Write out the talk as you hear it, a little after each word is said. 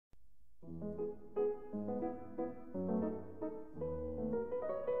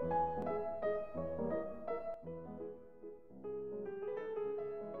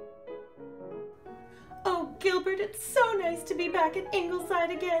Oh, Gilbert, it's so nice to be back at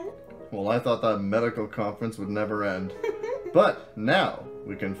Ingleside again. Well, I thought that medical conference would never end. But now,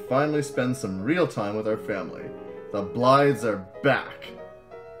 we can finally spend some real time with our family. The Blythes are back.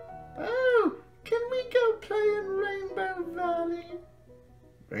 Oh, can we go play in Rainbow Valley?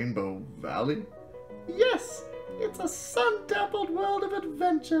 Rainbow Valley? Yes, it's a sun-dappled world of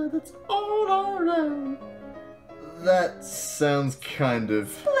adventure that's all our own. That sounds kind of...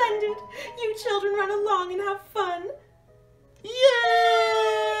 Splendid! You children run along and have fun. Yay!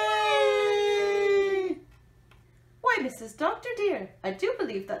 Why, Mrs. Doctor, dear, I do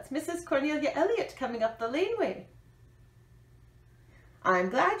believe that's Mrs. Cornelia Elliott coming up the laneway. I'm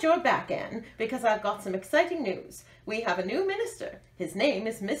glad you're back, Anne, because I've got some exciting news. We have a new minister. His name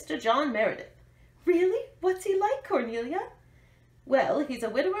is Mr. John Meredith. Really? What's he like, Cornelia? Well, he's a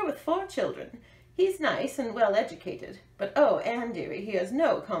widower with 4 children. He's nice and well educated, but oh, Anne dearie, he has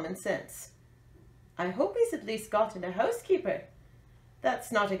no common sense. I hope he's at least gotten a housekeeper.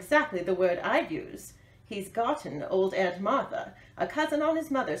 That's not exactly the word I'd use. He's gotten old Aunt Martha, a cousin on his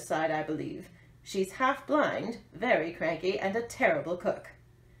mother's side, I believe. She's half blind, very cranky, and a terrible cook.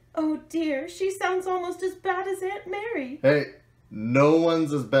 Oh dear, she sounds almost as bad as Aunt Mary. Hey, no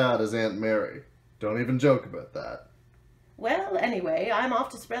one's as bad as Aunt Mary. Don't even joke about that. Well, anyway, I'm off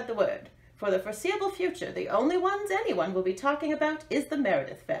to spread the word. For the foreseeable future, the only ones anyone will be talking about is the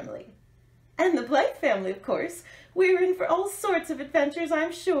Meredith family. And the Blythe family, of course. We're in for all sorts of adventures,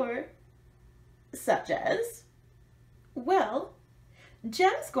 I'm sure. Such as? Well,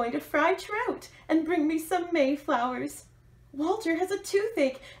 Jem's going to fry trout and bring me some Mayflowers. Walter has a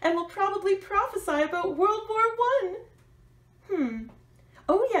toothache and will probably prophesy about World War I.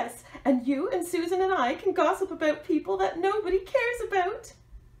 Oh yes, and you and Susan and I can gossip about people that nobody cares about.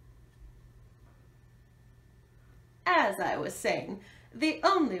 As I was saying, the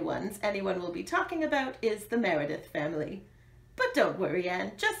only ones anyone will be talking about is the Meredith family. But don't worry,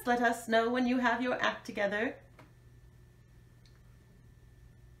 Anne. Just let us know when you have your act together.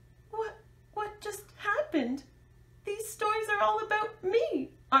 What just happened? These stories are all about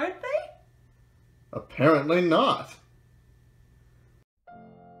me, aren't they? Apparently not.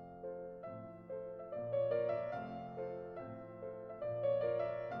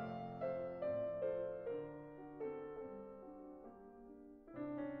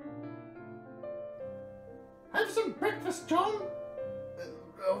 Have some breakfast, John.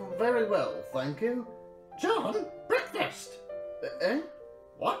 Very well, thank you. John, breakfast!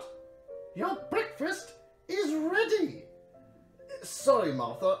 What? Your breakfast is ready! Sorry,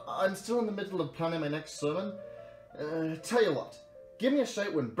 Martha, I'm still in the middle of planning my next sermon. Tell you what, give me a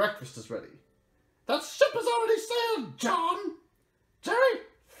shout when breakfast is ready. That ship has already sailed, John! Jerry,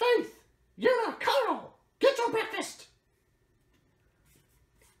 Faith, Una, Carol, get your breakfast!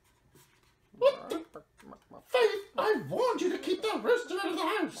 What the... Faith, I warned you to keep that rooster out of the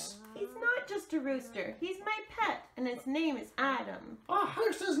house. He's not just a rooster. He's my pet, and his name is Adam. Our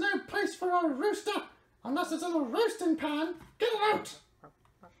house is no place for a rooster, unless it's in a roasting pan. Get it out.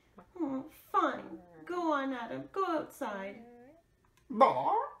 Oh, fine. Go on, Adam. Go outside.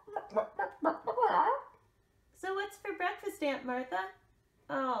 So what's for breakfast, Aunt Martha?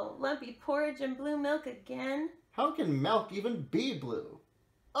 Oh, lumpy porridge and blue milk again? How can milk even be blue?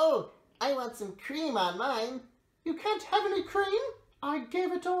 Oh, I want some cream on mine. You can't have any cream. I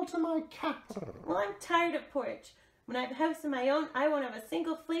gave it all to my cat. Well, I'm tired of porridge. When I have a house of my own, I won't have a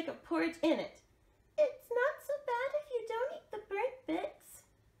single flake of porridge in it. It's not so bad if you don't eat the burnt bits.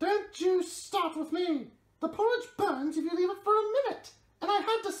 Don't you start with me. The porridge burns if you leave it for a minute. And I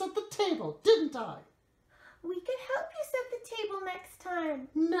had to set the table, didn't I? We could help you set the table next time.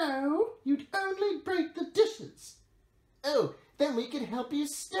 No, you'd only break the dishes. Oh, then we can help you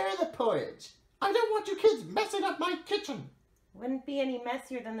stir the porridge. I don't want you kids messing up my kitchen. Wouldn't be any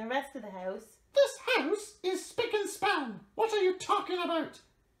messier than the rest of the house. This house is spick and span. What are you talking about?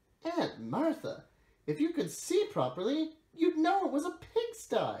 Aunt Martha, if you could see properly, you'd know it was a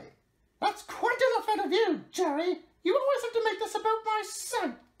pigsty. That's quite enough out of you, Jerry. You always have to make this about my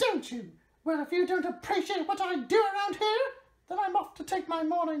son, don't you? Well, if you don't appreciate what I do around here, then I'm off to take my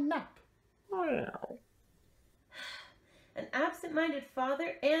morning nap. Wow. An absent-minded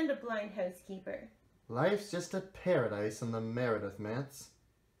father and a blind housekeeper. Life's just a paradise in the Meredith manse.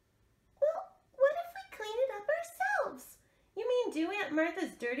 Well, what if we clean it up ourselves? You mean do Aunt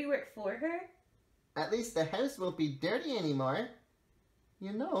Martha's dirty work for her? At least the house won't be dirty anymore.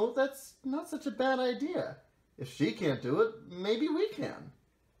 You know, that's not such a bad idea. If she can't do it, maybe we can.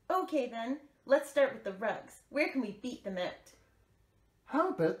 Okay then, Let's start with the rugs. Where can we beat them out? How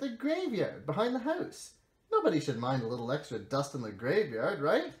about the graveyard behind the house? Nobody should mind a little extra dust in the graveyard,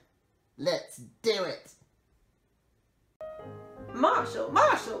 right? Let's do it! Marshall,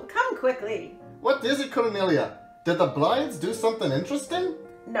 Marshall, come quickly. What is it, Cornelia? Did the Blythes do something interesting?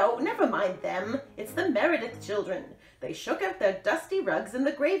 No, never mind them. It's the Meredith children. They shook out their dusty rugs in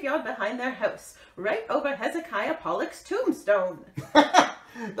the graveyard behind their house, right over Hezekiah Pollock's tombstone.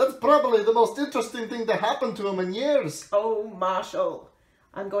 That's probably the most interesting thing to happen to him in years. Oh, Marshall.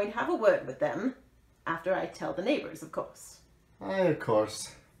 I'm going to have a word with them. After I tell the neighbours, of course. Aye, of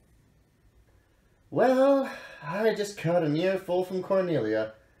course. Well, I just caught an earful from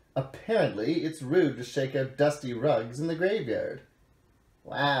Cornelia. Apparently, it's rude to shake out dusty rugs in the graveyard.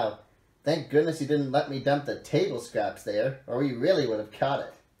 Wow. Thank goodness you didn't let me dump the table scraps there, or we really would have caught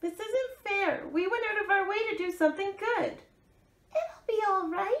it. This isn't fair. We went out of our way to do something good. It'll be all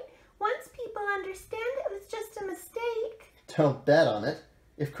right. Once people understand it was just a mistake. Don't bet on it.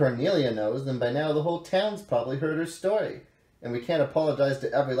 If Cornelia knows, then by now the whole town's probably heard her story. And we can't apologize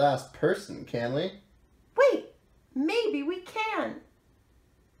to every last person, can we? Wait, maybe we can.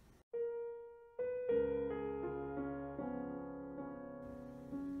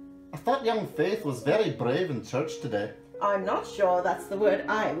 I thought young Faith was very brave in church today. I'm not sure that's the word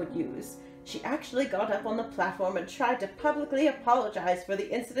I would use. She actually got up on the platform and tried to publicly apologize for the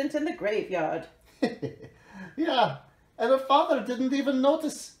incident in the graveyard. Yeah, and her father didn't even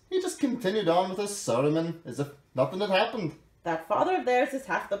notice. He just continued on with his sermon as if nothing had happened. That father of theirs is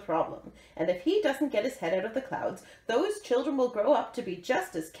half the problem, and if he doesn't get his head out of the clouds, those children will grow up to be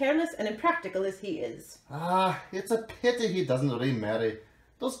just as careless and impractical as he is. Ah, it's a pity he doesn't remarry.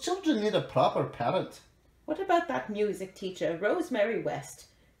 Those children need a proper parent. What about that music teacher, Rosemary West?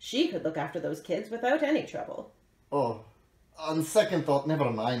 She could look after those kids without any trouble. Oh, on second thought,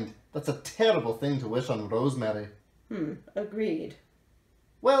 never mind. That's a terrible thing to wish on Rosemary. Agreed.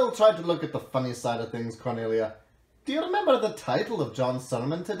 Well, try to look at the funny side of things, Cornelia. Do you remember the title of John's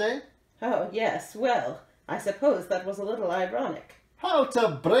sermon today? Oh, yes, well, I suppose that was a little ironic. How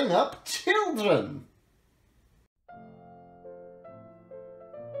to bring up children!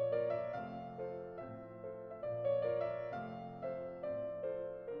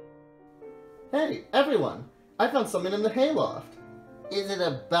 Hey, everyone! I found something in the hayloft. Is it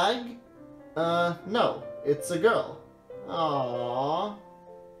a bug? No, it's a girl. Aww.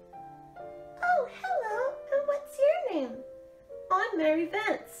 Oh, hello, and what's your name? I'm Mary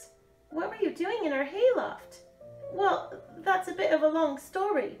Vance. What were you doing in our hayloft? Well, that's a bit of a long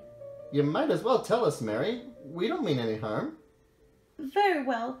story. You might as well tell us, Mary. We don't mean any harm. Very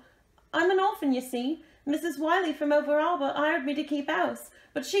well. I'm an orphan, you see. Mrs. Wiley from over Alba hired me to keep house,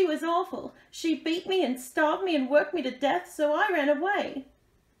 but she was awful. She beat me and starved me and worked me to death, so I ran away.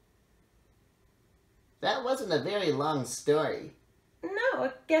 That wasn't a very long story. No,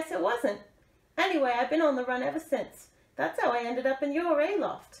 I guess it wasn't. Anyway, I've been on the run ever since. That's how I ended up in your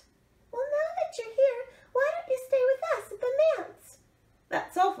hayloft. Well, now that you're here, why don't you stay with us at the manse?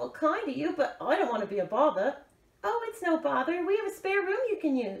 That's awful kind of you, but I don't want to be a bother. Oh, it's no bother. We have a spare room you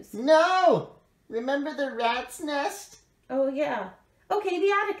can use. No! Remember the rat's nest? Oh, yeah. Okay,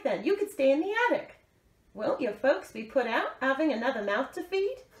 the attic then. You could stay in the attic. Won't your folks be put out, having another mouth to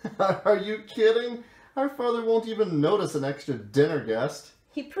feed? Are you kidding? Our father won't even notice an extra dinner guest.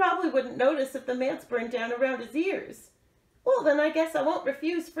 He probably wouldn't notice if the manse burned down around his ears. Well, then I guess I won't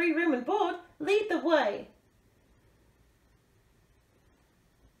refuse free room and board. Lead the way.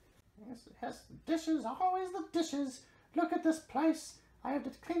 Yes, the dishes, always the dishes. Look at this place. I have to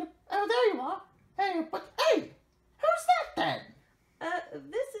clean up. Oh, there you are. Hey, but hey, who's that then?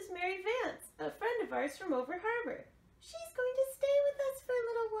 This is Mary Vance, a friend of ours from over harbor. She's going to stay with us for a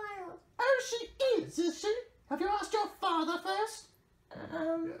little while. Oh, she is she? Have you asked your father first?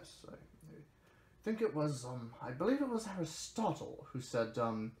 Yes, I think it was, I believe it was Aristotle who said,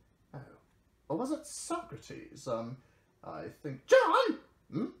 or was it Socrates? I think... John!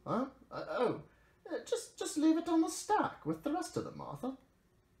 Just leave it on the stack with the rest of them, Martha.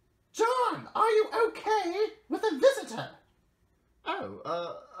 John, are you okay with a visitor?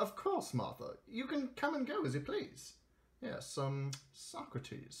 Oh, of course, Martha. You can come and go as you please. Yes,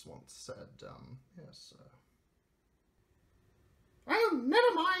 Socrates once said, yes, Oh,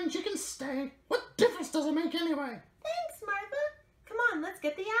 never mind, you can stay. What difference does it make anyway? Thanks, Martha. Come on, let's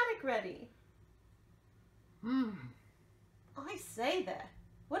get the attic ready. I say there.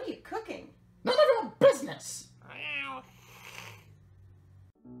 What are you cooking? None of your business.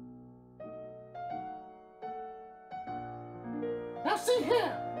 Now see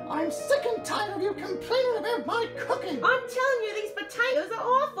here, I'm sick and tired of you complaining about my cooking. I'm telling you, these potatoes are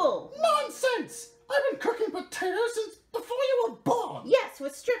awful. Nonsense! I've been cooking potatoes since before you were born. Yes,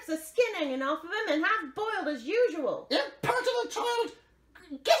 with strips of skin hanging off of them and half boiled as usual. Impertinent child!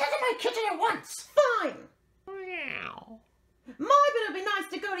 Get out of my kitchen at once! Fine. Meow. My, but it'd be nice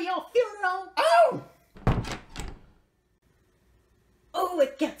to go to your funeral. Oh! Oh,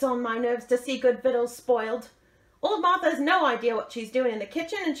 it gets on my nerves to see good victuals spoiled. Old Martha has no idea what she's doing in the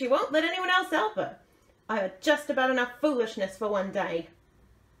kitchen, and she won't let anyone else help her. I had just about enough foolishness for one day.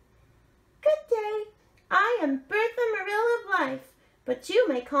 Good day. I am Bertha Marilla Blythe, but you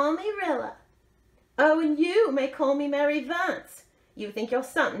may call me Rilla. Oh, and you may call me Mary Vance. You think you're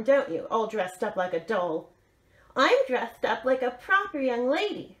something, don't you, all dressed up like a doll? I'm dressed up like a proper young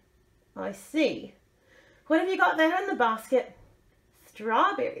lady. I see. What have you got there in the basket?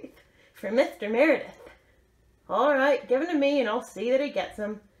 Strawberries for Mr. Meredith. All right, give 'em to me and I'll see that he gets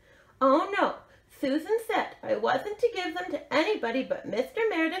 'em. Oh no, Susan said I wasn't to give them to anybody but Mr.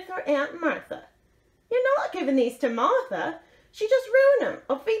 Meredith or Aunt Martha. You're not giving these to Martha. She just ruined 'em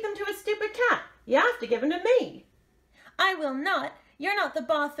or feed them to a stupid cat. You have to give 'em to me. I will not. You're not the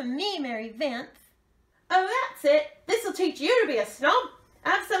boss of me, Mary Vance. Oh, that's it. This'll teach you to be a snob.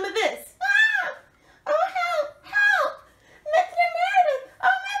 Have some of this. Ah! Oh, help! Help! Mr. Meredith!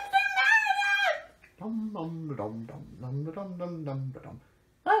 Oh, Mr. Meredith! Dum dum dum dum dum dum dum dum dum.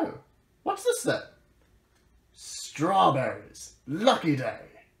 Oh, what's this then? Strawberries. Lucky day.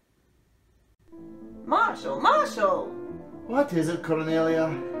 Marshall, Marshall! What is it, Cornelia?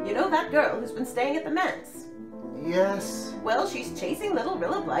 You know that girl who's been staying at the manse? Yes. Well, she's chasing little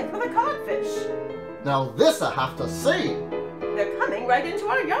Rilla Blythe with a codfish. Now this I have to see. They're coming right into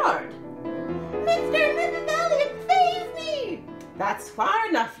our yard. Mr. and Mrs. Elliot, save me! That's far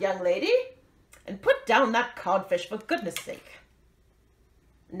enough, young lady. And put down that codfish, for goodness sake.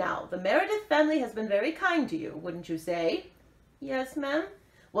 Now, the Meredith family has been very kind to you, wouldn't you say? Yes, ma'am.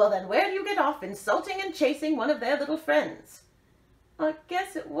 Well, then where do you get off insulting and chasing one of their little friends? I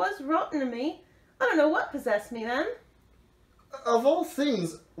guess it was rotten of me. I don't know what possessed me then. Of all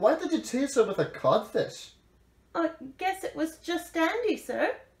things, why did you chase her with a codfish? I guess it was just Andy,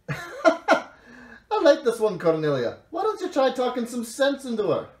 sir. I like this one, Cornelia. Why don't you try talking some sense into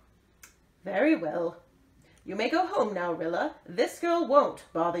her? Very well. You may go home now, Rilla. This girl won't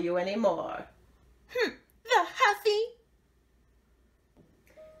bother you any more. The hussy!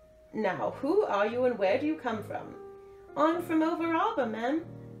 Now, who are you and where do you come from? I'm from over Arbor, ma'am.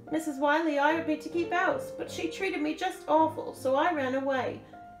 Mrs. Wiley hired me to keep house, but she treated me just awful, so I ran away.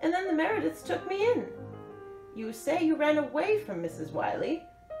 And then the Merediths took me in. You say you ran away from Mrs. Wiley?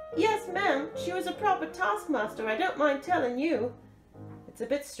 Yes, ma'am. She was a proper taskmaster, I don't mind telling you. It's a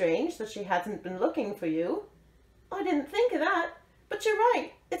bit strange that she hasn't been looking for you. I didn't think of that, but you're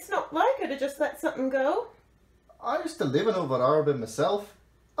right. It's not like her to just let something go. I used to live in Over Arbor myself.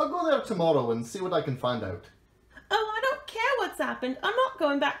 I'll go there tomorrow and see what I can find out. Oh, I don't care what's happened. I'm not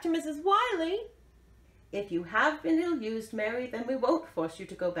going back to Mrs. Wiley. If you have been ill-used, Mary, then we won't force you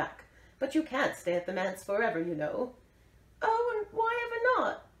to go back. But you can't stay at the manse forever, you know. Oh, and why ever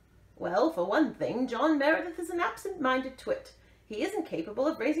not? Well, for one thing, John Meredith is an absent-minded twit. He isn't capable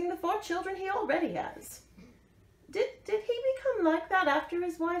of raising the 4 children he already has. Did he become like that after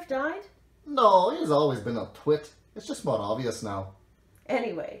his wife died? No, he's always been a twit. It's just more obvious now.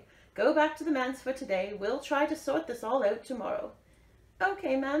 Anyway, go back to the manse for today. We'll try to sort this all out tomorrow.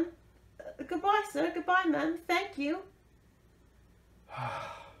 Okay, ma'am. Goodbye, sir. Goodbye, ma'am. Thank you.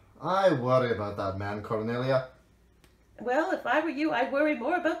 I worry about that man, Cornelia. Well, if I were you, I'd worry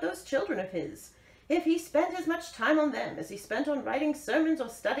more about those children of his. If he spent as much time on them as he spent on writing sermons or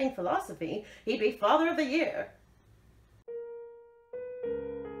studying philosophy, he'd be Father of the Year.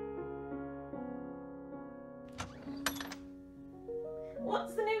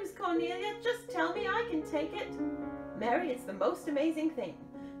 What's the news, Cornelia? Just tell me, I can take it. Mary, it's the most amazing thing.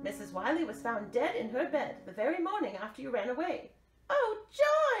 Mrs. Wiley was found dead in her bed the very morning after you ran away. Oh,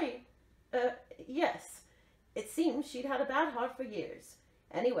 joy! Yes. It seems she'd had a bad heart for years.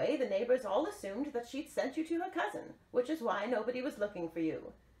 Anyway, the neighbors all assumed that she'd sent you to her cousin, which is why nobody was looking for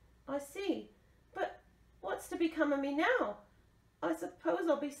you. I see. But what's to become of me now? I suppose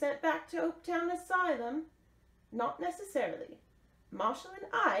I'll be sent back to Oaktown Asylum. Not necessarily. Marshall and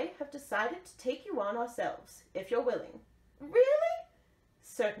I have decided to take you on ourselves, if you're willing. Really?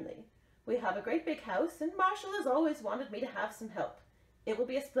 Certainly. We have a great big house, and Marshall has always wanted me to have some help. It will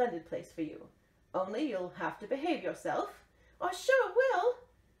be a splendid place for you. Only you'll have to behave yourself. I sure will.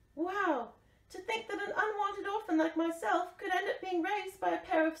 Wow, to think that an unwanted orphan like myself could end up being raised by a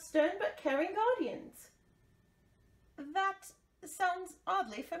pair of stern but caring guardians. That sounds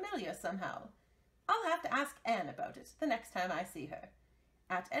oddly familiar somehow. I'll have to ask Anne about it the next time I see her.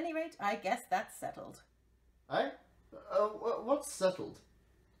 At any rate, I guess that's settled. Eh? What's settled?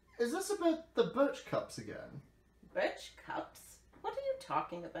 Is this about the birch cups again? Birch cups? What are you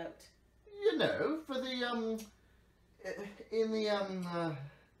talking about? You know, for the,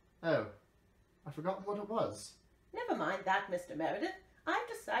 oh, I've forgotten what it was. Never mind that, Mr. Meredith. I've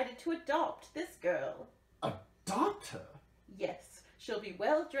decided to adopt this girl. Adopt her? Yes, she'll be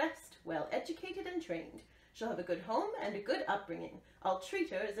well-dressed, well-educated and trained. She'll have a good home and a good upbringing. I'll treat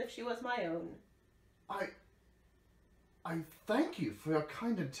her as if she was my own. I thank you for your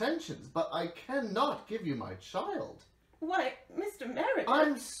kind intentions, but I cannot give you my child. Why, Mr. Meredith...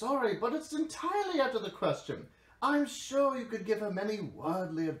 I'm sorry, but it's entirely out of the question. I'm sure you could give her many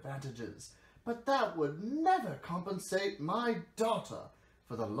worldly advantages, but that would never compensate my daughter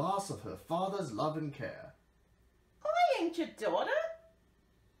for the loss of her father's love and care. I ain't your daughter.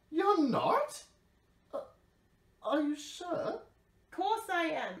 You're not? Are you sure? Course I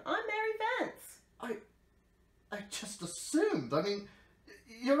am. I'm Mary Vance. I just assumed. I mean,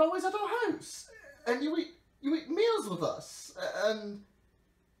 you're always at our house, and you eat meals with us, and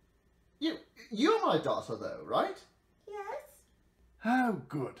you're my daughter, though, right? Yes. Oh,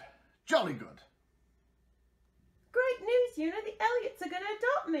 good. Jolly good. Great news, Una. The Elliots are going to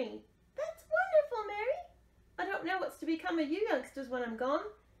adopt me. That's wonderful, Mary. I don't know what's to become of you youngsters when I'm gone.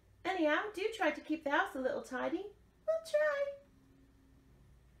 Anyhow, do try to keep the house a little tidy. We'll try.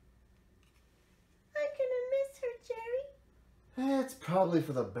 I'm gonna miss her, Jerry. It's probably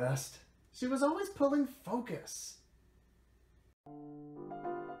for the best. She was always pulling focus.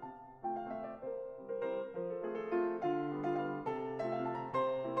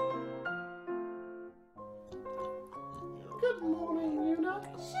 Good morning, Una.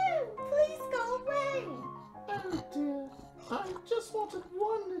 Shoo! Please go away. Oh dear, I just wanted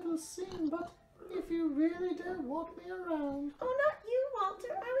one little scene, but if you really don't want me around... Oh, not you,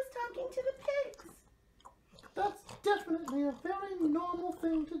 Walter. I was talking to the pigs. That's definitely a very normal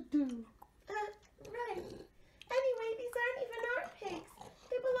thing to do. Right. Anyway, these aren't even our pigs.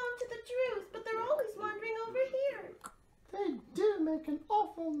 They belong to the Drews, but they're always wandering over here. They do make an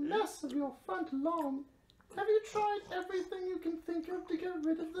awful mess of your front lawn. Have you tried everything you can think of to get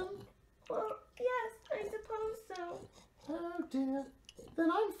rid of them? Well, yes, I suppose so. Oh dear.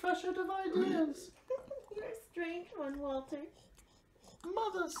 Then I'm fresh out of ideas. You're a strange one, Walter.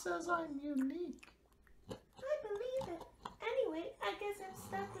 Mother says I'm unique. I believe it. Anyway, I guess I'm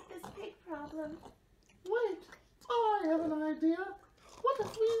stuck with this pig problem. Wait, I have an idea. What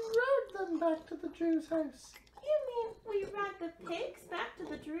if we rode them back to the Drew's house? You mean we ride the pigs back to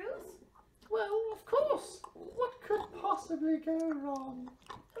the Drews? Well, of course. What could possibly go wrong?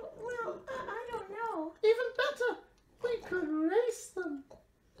 Well, I don't know. Even better, we could race them.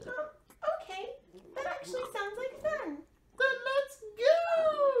 Okay. That actually sounds like fun. Then let's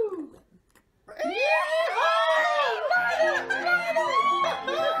go!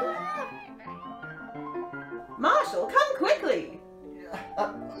 Marshall, come quickly.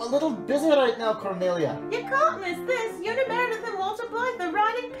 I'm a little busy right now, Cornelia. You can't miss this. Una Meredith and Walter Blythe are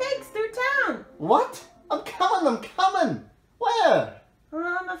riding pigs through town. What? I'm coming. Where?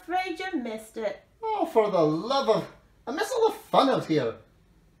 Oh, I'm afraid you missed it. Oh, for the love of... I miss all the fun out here.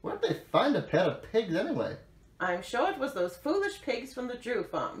 Where'd they find a pair of pigs anyway? I'm sure it was those foolish pigs from the Drew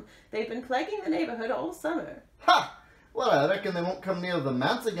farm. They've been plaguing the neighborhood all summer. Ha! Well, I reckon they won't come near the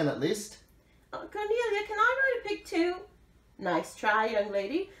manse again at least. Cornelia, can I ride a pig too? Nice try, young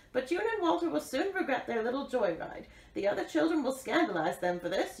lady, but Una and Walter will soon regret their little joyride. The other children will scandalize them for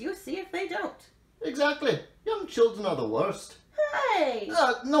this. You see if they don't. Exactly. Young children are the worst. Hey!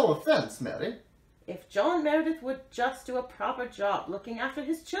 No offense, Mary. If John Meredith would just do a proper job looking after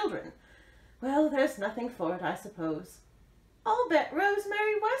his children. Well, there's nothing for it, I suppose. I'll bet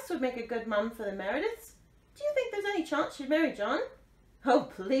Rosemary West would make a good mum for the Merediths. Do you think there's any chance she'd marry John? Oh,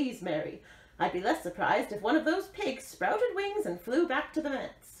 please, Mary. I'd be less surprised if one of those pigs sprouted wings and flew back to the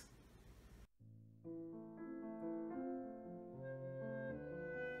manse.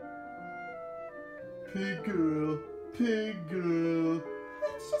 Pig girl, pig girl.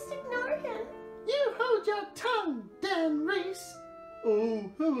 Let's just ignore him. You hold your tongue, Dan Reese.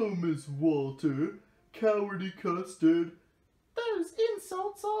 Oh, hello, Miss Walter. Cowardy custard. Those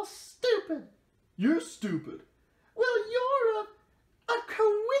insults are stupid. You're stupid. Well, you're a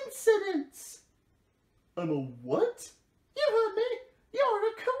coincidence. I'm a what? You heard me. You're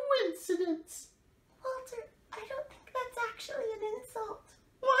a coincidence. Walter, I don't think that's actually an insult.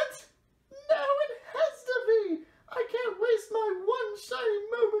 What? No, it has to be. I can't waste my one shining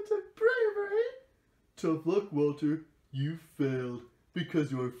moment of bravery. Tough luck, Walter. You failed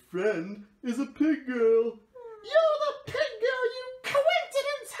because your friend is a pig girl. You're the pig girl, you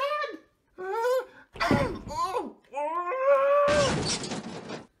coincidence head!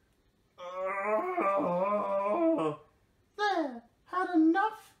 There, had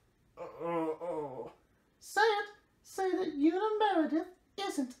enough? Say it. Say that Una Meredith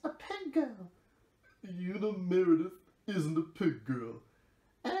isn't a pig girl. Una Meredith isn't a pig girl.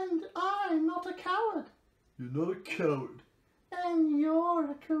 And I'm not a coward. You're not a coward. And you're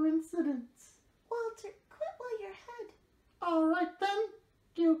a coincidence. Walter, quit while you're ahead. All right then,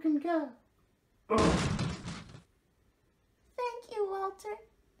 you can go. Thank you, Walter.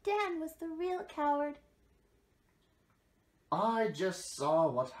 Dan was the real coward. I just saw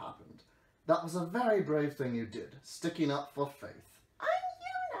what happened. That was a very brave thing you did, sticking up for faith.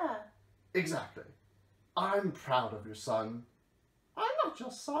 I'm Una. Exactly. I'm proud of your son. I'm not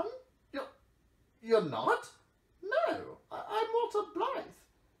your son. You're not? No, I'm Walter Blythe.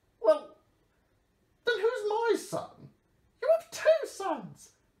 Well, then who's my son? You have two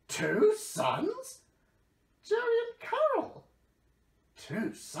sons. 2 sons? Jerry and Carol.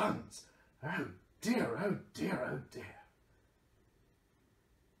 2 sons? Oh dear, oh dear, oh dear.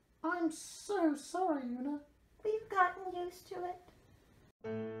 I'm so sorry, Una. We've gotten used to it.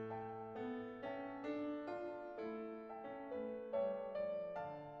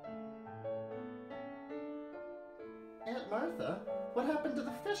 Aunt Martha, what happened to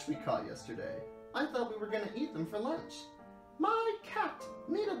the fish we caught yesterday? I thought we were going to eat them for lunch. My cat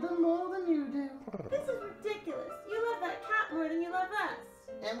needed them more than you do. This is ridiculous. You love that cat more than you love us.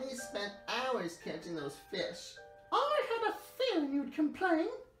 And we spent hours catching those fish. I had a feeling you'd complain,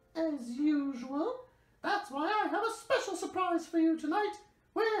 as usual. That's why I have a special surprise for you tonight.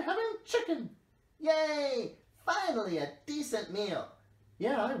 We're having chicken. Yay! Finally a decent meal.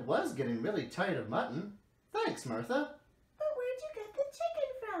 Yeah, I was getting really tired of mutton. Thanks, Martha. But where'd you get the chicken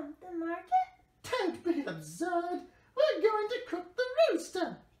from? The market? Don't be absurd. We're going to cook the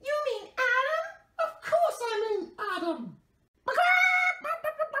rooster. You mean Adam? Of course I mean Adam.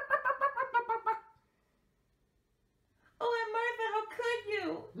 Oh, Aunt Martha, how could you?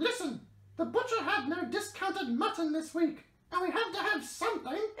 Listen, the butcher had no discounted mutton this week, and we had to have something.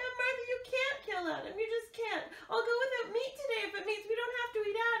 Aunt Martha, you can't kill Adam. You just can't. I'll go without meat today if it means we don't have to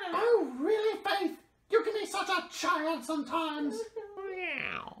eat Adam. Oh, really, Faith? You can be such a child sometimes.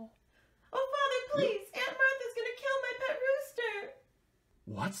 Oh, Father, please. Aunt Martha's going to kill my pet rooster.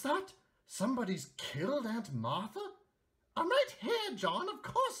 What's that? Somebody's killed Aunt Martha? I'm right here, John. Of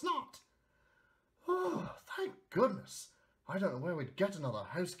course not. Oh, thank goodness. I don't know where we'd get another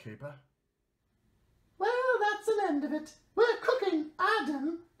housekeeper. Well, that's an end of it. We're cooking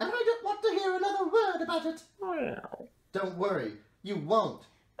Adam, and I don't want to hear another word about it. Don't worry, you won't.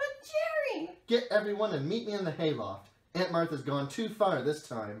 But Jerry! Get everyone and meet me in the hayloft. Aunt Martha's gone too far this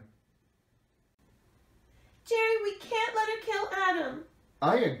time. Jerry, we can't let her kill Adam.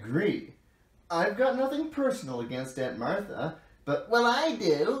 I agree. I've got nothing personal against Aunt Martha, but, well, I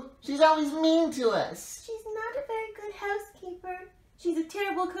do. She's always mean to us. She's not a very good housekeeper. She's a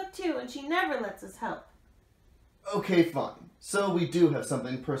terrible cook, too, and she never lets us help. Okay, fine. So we do have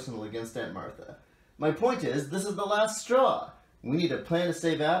something personal against Aunt Martha. My point is, this is the last straw. We need a plan to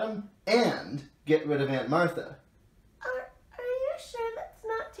save Adam and get rid of Aunt Martha. Are you sure that's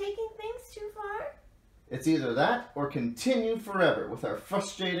not taking things too far? It's either that or continue forever with our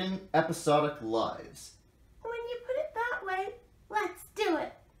frustrating, episodic lives. When you put it that way, let's do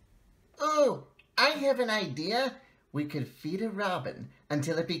it. Oh, I have an idea. We could feed a robin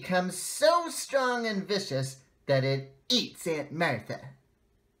until it becomes so strong and vicious that it eats Aunt Martha.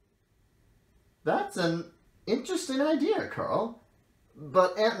 That's an interesting idea, Carl.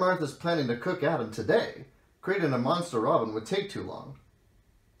 But Aunt Martha's planning to cook Adam today. Creating a monster robin would take too long.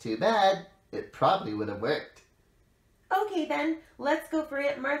 Too bad. It probably would have worked. Okay then, let's go for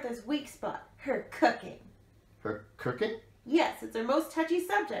Aunt Martha's weak spot, her cooking. Her cooking? Yes, it's her most touchy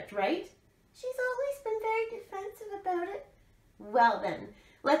subject, right? She's always been very defensive about it. Well then,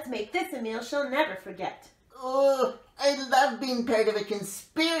 let's make this a meal she'll never forget. Oh, I love being part of a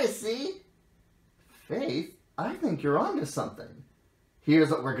conspiracy. Faith, I think you're onto something.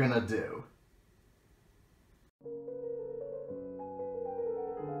 Here's what we're gonna do.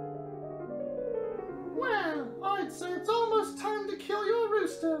 Well, I'd say it's almost time to kill your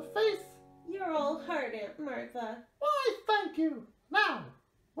rooster, Faith. You're all hard, Aunt Martha. Why, thank you. Now,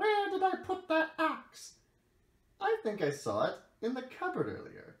 where did I put that axe? I think I saw it in the cupboard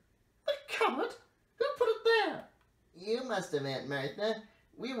earlier. The cupboard? Who put it there? You must have, Aunt Martha.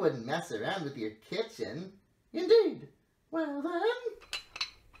 We wouldn't mess around with your kitchen. Indeed. Well then...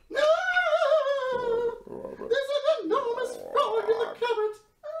 No! There's an enormous crawling in the cupboard.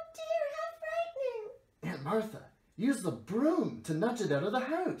 Oh dear, how frightening. Aunt Martha, use the broom to nudge it out of the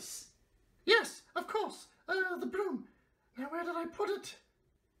house. Yes, of course. The broom. Now, where did I put it?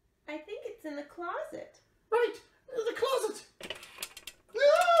 I think it's in the closet. Right, the closet.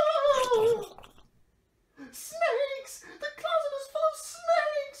 No! Snakes! The closet is full of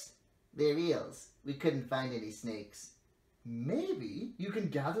snakes! They're eels. We couldn't find any snakes. Maybe you can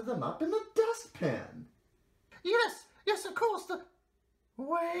gather them up in the dustpan. Yes, of course.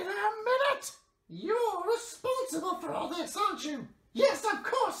 Wait a minute! You're responsible for all this, aren't you? Yes, of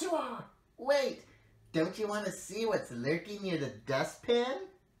course you are! Wait, don't you want to see what's lurking near the dustpan?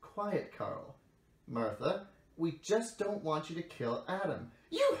 Quiet, Carl. Martha, we just don't want you to kill Adam.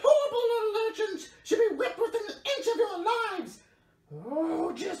 You horrible little urchins should be whipped within an inch of your lives!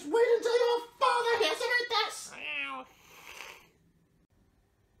 Oh, just wait until your father hears about this!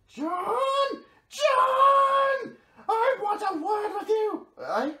 John! John! I want a word with you!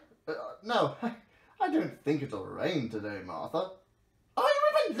 No, I don't think it'll rain today, Martha. Are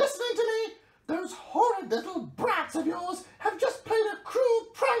you even listening to me? Those horrid little brats of yours have just played a cruel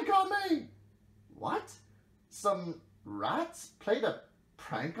prank on me! What? Some rats played a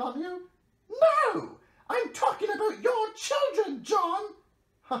prank on you? No! I'm talking about your children, John!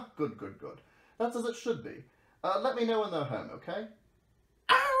 Huh, good. That's as it should be. Let me know when they're home, okay?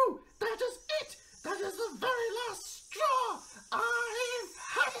 Oh, that is it! That is the very last straw! I've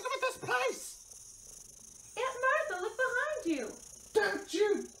had it with this place! Aunt Martha, look behind you. Don't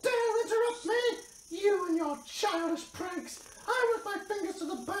you dare interrupt me! You and your childish pranks! I work my fingers to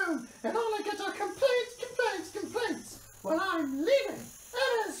the bone, and all I get are complaints! Well, I'm leaving!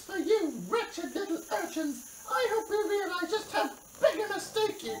 And as for you wretched little urchins, I hope you realize just how big a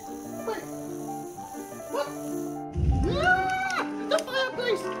mistake you... Wait. What? Ah! The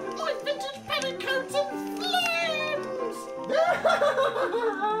fireplace! My vintage petticoats in flames!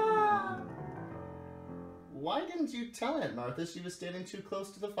 Why didn't you tell Aunt Martha she was standing too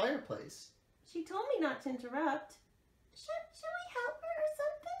close to the fireplace? She told me not to interrupt. Should we help her or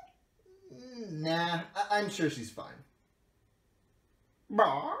something? Nah, I'm sure she's fine.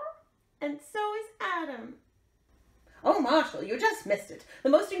 Bah? And so is Adam. Oh, Marshall, you just missed it. The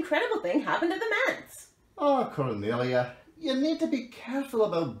most incredible thing happened at the manse. Oh, Cornelia, you need to be careful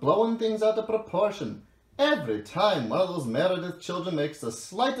about blowing things out of proportion. Every time one of those Meredith children makes the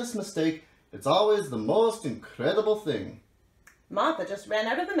slightest mistake, it's always the most incredible thing. Martha just ran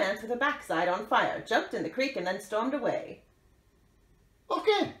out of the manse with her backside on fire, jumped in the creek, and then stormed away.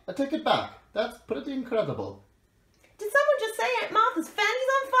 Okay, I take it back. That's pretty incredible. Did someone just say Aunt Martha's fanny's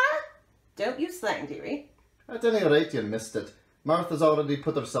on fire? Don't use slang, dearie. At any rate, you missed it. Martha's already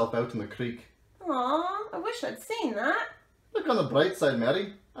put herself out in the creek. Aw, I wish I'd seen that. Look on the bright side,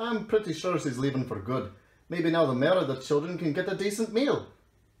 Mary. I'm pretty sure she's leaving for good. Maybe now the Meredith children can get a decent meal.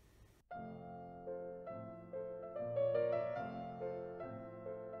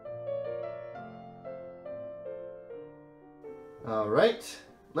 Alright,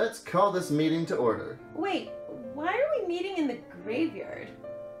 let's call this meeting to order. Wait, why are we meeting in the graveyard?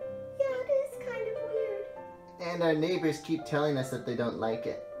 Yeah, it is kind of weird. And our neighbors keep telling us that they don't like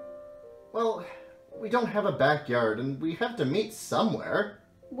it. Well, we don't have a backyard and we have to meet somewhere.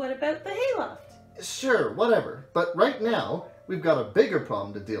 What about the hayloft? Sure, whatever. But right now, we've got a bigger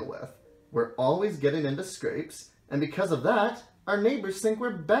problem to deal with. We're always getting into scrapes, and because of that, our neighbors think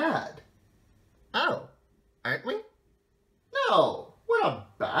we're bad. Oh, aren't we? No, we're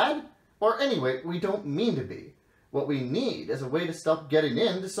not bad. Or anyway, we don't mean to be. What we need is a way to stop getting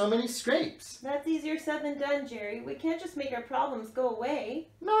into so many scrapes. That's easier said than done, Jerry. We can't just make our problems go away.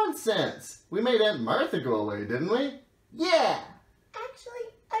 Nonsense. We made Aunt Martha go away, didn't we? Yeah.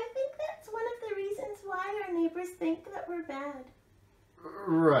 Actually, I think that's one of the reasons why our neighbors think that we're bad.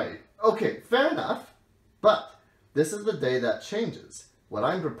 Right. Okay, fair enough. But this is the day that changes. What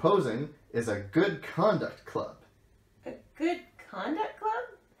I'm proposing is a good conduct club. A good conduct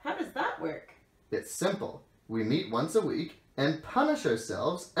club? How does that work? It's simple. We meet once a week and punish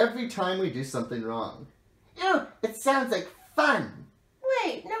ourselves every time we do something wrong. Ew, it sounds like fun.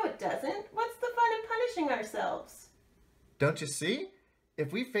 Wait, no it doesn't. What's the fun in punishing ourselves? Don't you see?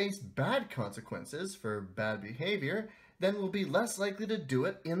 If we face bad consequences for bad behavior, then we'll be less likely to do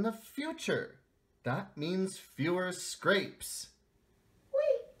it in the future. That means fewer scrapes.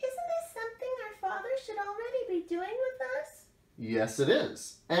 Wait, isn't this something our father should already be doing with us? Yes, it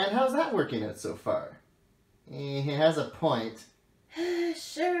is. And how's that working out so far? He has a point.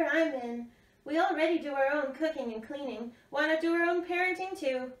 Sure, I'm in. We already do our own cooking and cleaning. Why not do our own parenting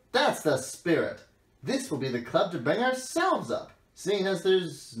too? That's the spirit. This will be the club to bring ourselves up, seeing as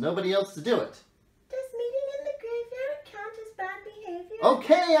there's nobody else to do it. Does meeting in the graveyard count as bad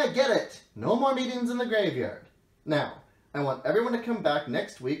Okay, I get it. No more meetings in the graveyard. Now, I want everyone to come back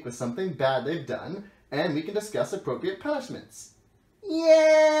next week with something bad they've done, and we can discuss appropriate punishments. Yay!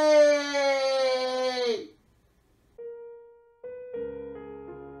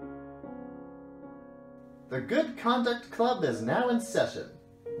 The Good Conduct Club is now in session.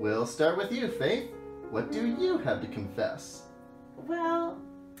 We'll start with you, Faith. What do you have to confess? Well,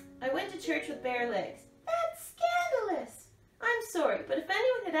 I went to church with bare legs. That's scandalous! I'm sorry, but if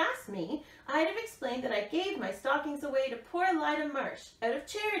anyone had asked me, I'd have explained that I gave my stockings away to poor Lida Marsh out of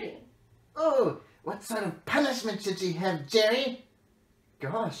charity. Oh, what sort of punishment should she have, Jerry?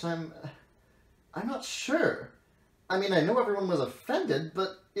 Gosh, I'm not sure. I mean, I know everyone was offended,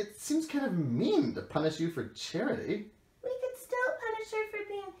 but it seems kind of mean to punish you for charity. We could still punish her for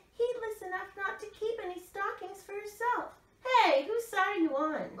being heedless enough not to keep any stockings for herself. Hey, whose side are you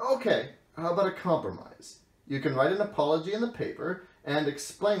on? Okay, how about a compromise? You can write an apology in the paper and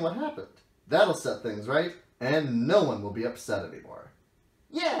explain what happened. That'll set things right, and no one will be upset anymore.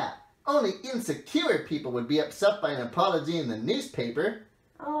 Yeah, only insecure people would be upset by an apology in the newspaper.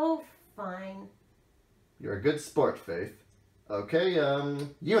 Oh, fine. You're a good sport, Faith. Okay,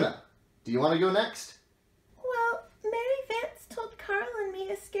 Una, do you want to go next? Well, Mary Vance told Carl and me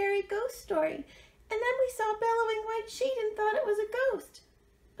a scary ghost story, and then we saw a bellowing white sheet and thought it was a ghost.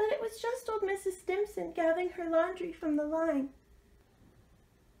 But it was just old Mrs. Stimson gathering her laundry from the line.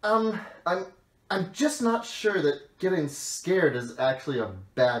 I'm just not sure that getting scared is actually a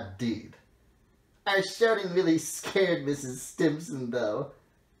bad deed. Our shouting really scared Mrs. Stimson, though.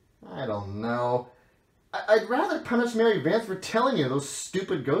 I don't know. I'd rather punish Mary Vance for telling you those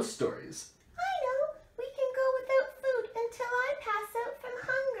stupid ghost stories. I know. We can go without food until I pass out from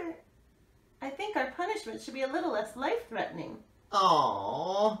hunger. I think our punishment should be a little less life-threatening.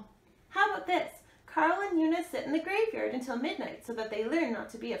 Aww. How about this? Carl and Una sit in the graveyard until midnight so that they learn not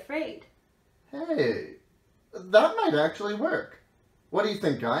to be afraid. Hey, that might actually work. What do you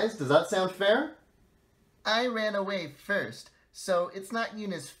think, guys? Does that sound fair? I ran away first, so it's not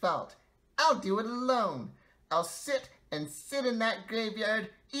Una's fault. I'll do it alone. I'll sit and sit in that graveyard,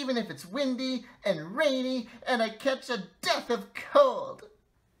 even if it's windy and rainy and I catch a death of cold.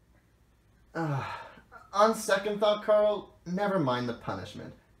 On second thought, Carl, never mind the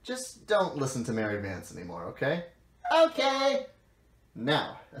punishment. Just don't listen to Mary Vance anymore, okay? Okay.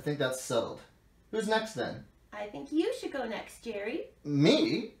 Now, I think that's settled. Who's next then? I think you should go next, Jerry.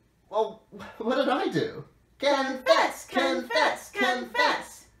 Me? Well, what did I do? Confess, confess,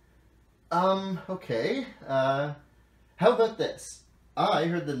 confess. Okay. How about this? I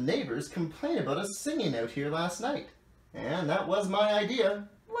heard the neighbors complain about us singing out here last night. And that was my idea.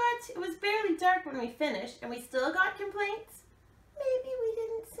 What? It was barely dark when we finished, and we still got complaints? Maybe we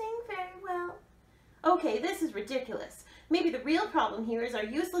didn't sing very well. Okay, this is ridiculous. Maybe the real problem here is our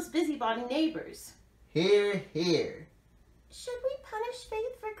useless busybody neighbors. Here, here. Should we punish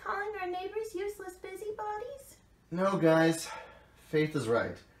Faith for calling our neighbors useless busybodies? No, guys. Faith is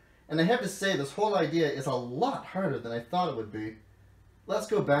right. And I have to say, this whole idea is a lot harder than I thought it would be. Let's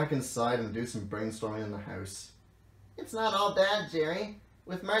go back inside and do some brainstorming in the house. It's not all bad, Jerry.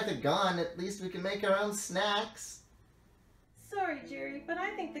 With Martha gone, at least we can make our own snacks. Sorry, Jerry, but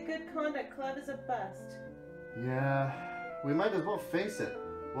I think the Good Conduct Club is a bust. Yeah, we might as well face it.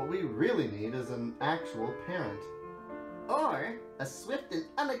 What we really need is an actual parent. Or a swift and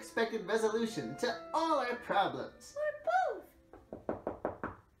unexpected resolution to all our problems. Or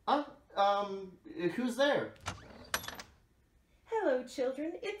both. Who's there? Hello,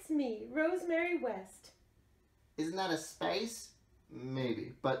 children. It's me, Rosemary West. Isn't that a spice?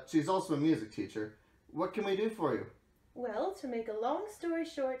 Maybe, but she's also a music teacher. What can we do for you? Well, to make a long story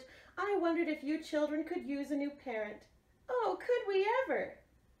short, I wondered if you children could use a new parent. Oh, could we ever?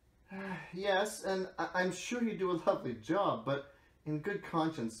 Yes, and I'm sure you do a lovely job, but in good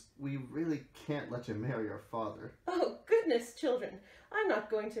conscience, we really can't let you marry our father. Oh, goodness, children. I'm not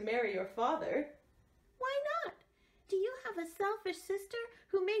going to marry your father. Why not? Do you have a selfish sister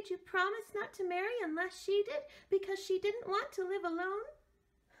who made you promise not to marry unless she did because she didn't want to live alone?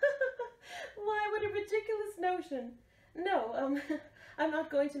 Why, what a ridiculous notion. No, I'm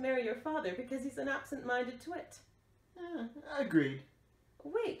not going to marry your father because he's an absent-minded twit. Agreed.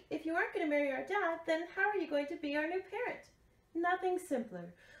 Wait, if you aren't going to marry our dad, then how are you going to be our new parent? Nothing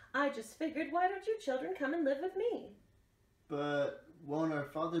simpler. I just figured, why don't you children come and live with me? But won't our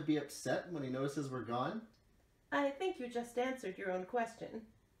father be upset when he notices we're gone? I think you just answered your own question.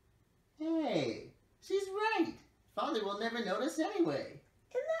 Hey, she's right. Father will never notice anyway.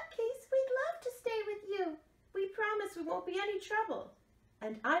 In that case, we'd love to stay with you. We promise we won't be any trouble.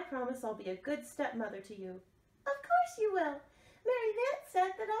 And I promise I'll be a good stepmother to you. Of course you will. Meredith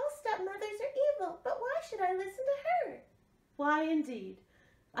said that all stepmothers are evil, but why should I listen to her? Why indeed.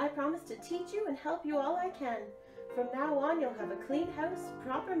 I promise to teach you and help you all I can. From now on, you'll have a clean house,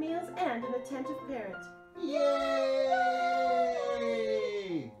 proper meals, and an attentive parent. Yay!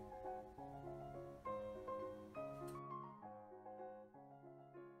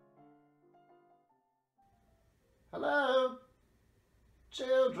 Hello?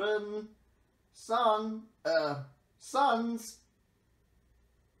 Children? Sons?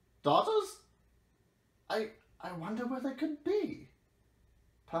 Daughters? I wonder where they could be.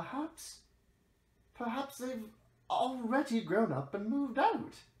 Perhaps they've already grown up and moved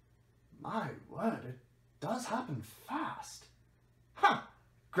out. My word, it does happen fast. Ha!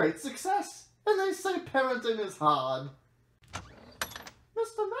 Great success! And they say parenting is hard. Mr.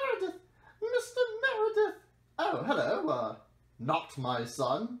 Meredith! Mr. Meredith! Oh, hello, not my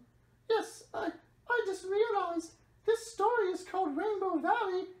son. Yes, I just realized this story is called Rainbow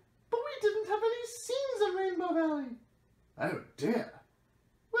Valley, but we didn't have any scenes in Rainbow Valley. Oh dear.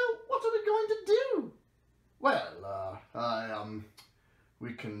 Well, what are we going to do? Well,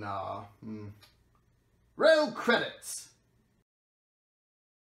 we can, roll credits.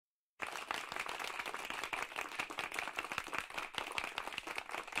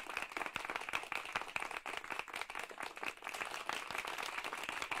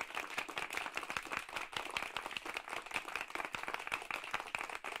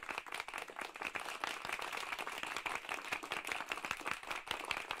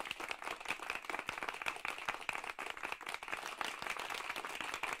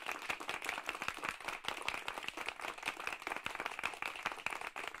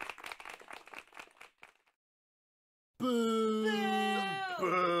 Boo!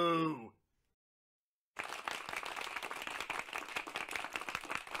 Boo!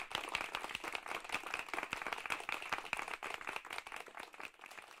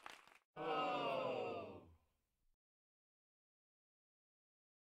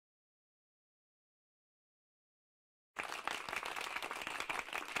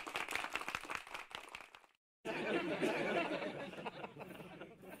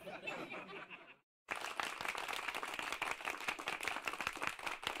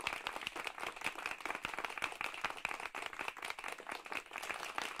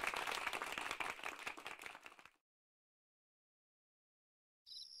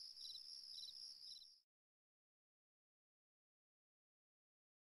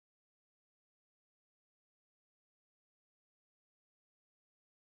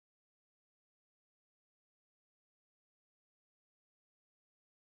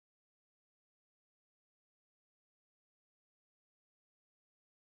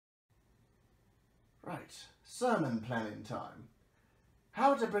 Right, sermon planning time.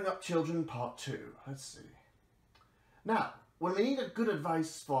 How to bring up children, part 2. Let's see. Now, when we need a good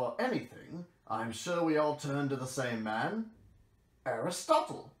advice for anything, I'm sure we all turn to the same man,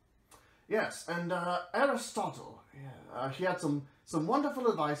 Aristotle. Yes, and Aristotle, yeah, he had some wonderful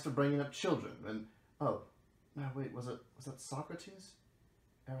advice for bringing up children. And oh, no, wait, was that Socrates?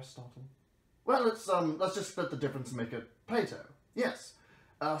 Aristotle? Well, let's just split the difference and make it Plato. Yes.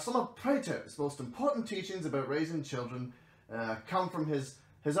 Some of Plato's most important teachings about raising children come from his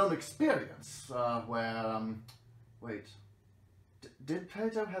own experience, wait, did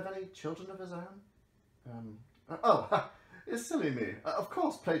Plato have any children of his own? It's silly me. Of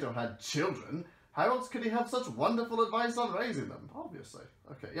course Plato had children. How else could he have such wonderful advice on raising them? Obviously.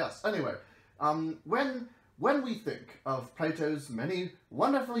 Okay, yes. Anyway, when we think of Plato's many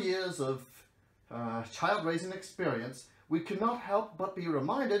wonderful years of child-raising experience, we cannot help but be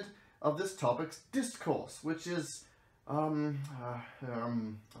reminded of this topic's discourse, which is, oh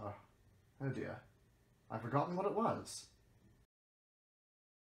dear, I've forgotten what it was.